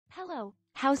Hello,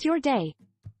 how's your day?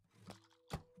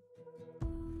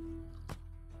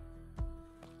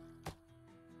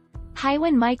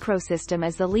 HIWIN Microsystem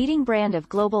is the leading brand of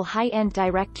global high-end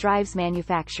direct drives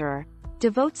manufacturer.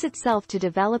 Devotes itself to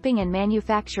developing and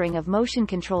manufacturing of motion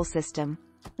control system.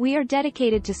 We are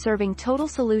dedicated to serving total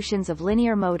solutions of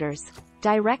linear motors,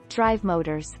 direct drive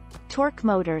motors, torque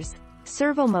motors,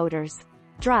 servo motors,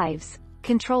 drives,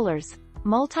 controllers,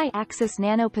 multi-axis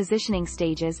nano-positioning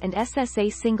stages and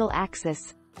SSA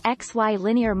single-axis, XY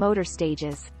linear motor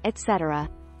stages, etc.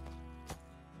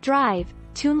 Drive,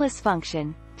 tuneless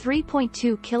function,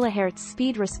 3.2 kHz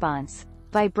speed response,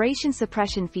 vibration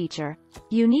suppression feature,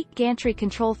 unique gantry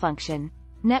control function,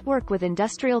 network with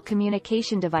industrial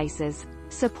communication devices,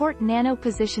 support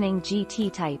nano-positioning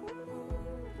GT type.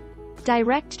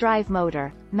 Direct drive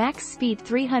motor, max speed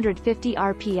 350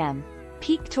 rpm,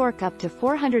 peak torque up to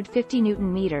 450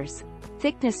 Nm,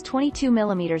 thickness 22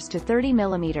 mm to 30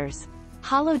 mm,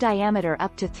 hollow diameter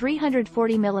up to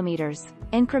 340 mm,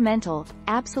 incremental,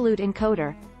 absolute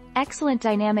encoder, excellent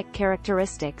dynamic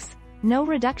characteristics, no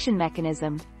reduction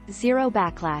mechanism, zero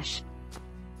backlash.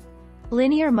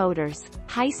 Linear motors,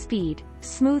 high speed,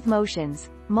 smooth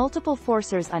motions, multiple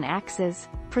forcers on axes,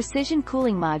 precision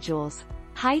cooling modules,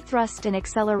 high thrust and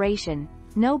acceleration,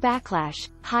 no backlash,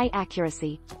 high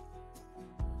accuracy.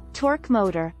 Torque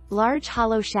motor, large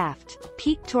hollow shaft,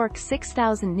 peak torque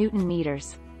 6,000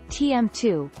 Nm,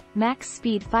 TM2, max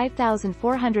speed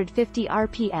 5,450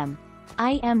 rpm,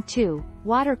 IM2,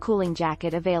 water cooling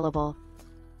jacket available.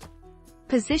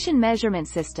 Position measurement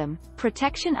system,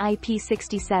 protection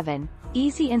IP67,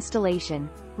 easy installation,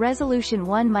 resolution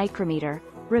 1 micrometer,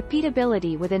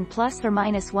 repeatability within plus or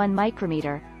minus 1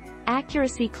 micrometer,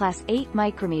 accuracy class 8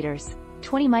 micrometers,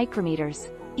 20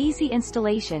 micrometers, easy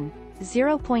installation,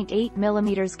 0.8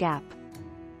 millimeters gap.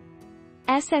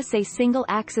 SSA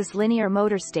single-axis linear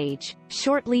motor stage,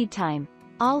 short lead time,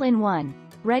 all-in-one,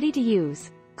 ready to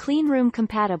use, clean room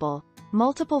compatible,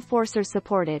 multiple forcer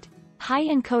supported, high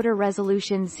encoder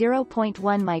resolution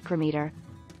 0.1 micrometer.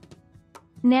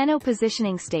 Nano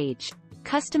positioning stage,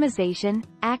 customization,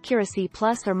 accuracy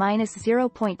plus or minus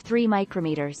 0.3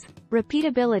 micrometers,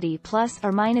 repeatability plus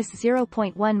or minus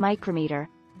 0.1 micrometer,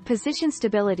 position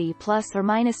stability plus or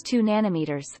minus 2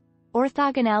 nanometers,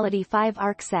 orthogonality 5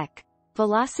 arcsec,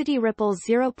 velocity ripple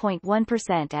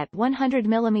 0.1% at 100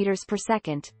 mm per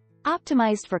second,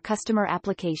 optimized for customer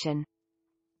application.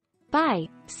 Bye,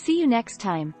 see you next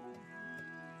time.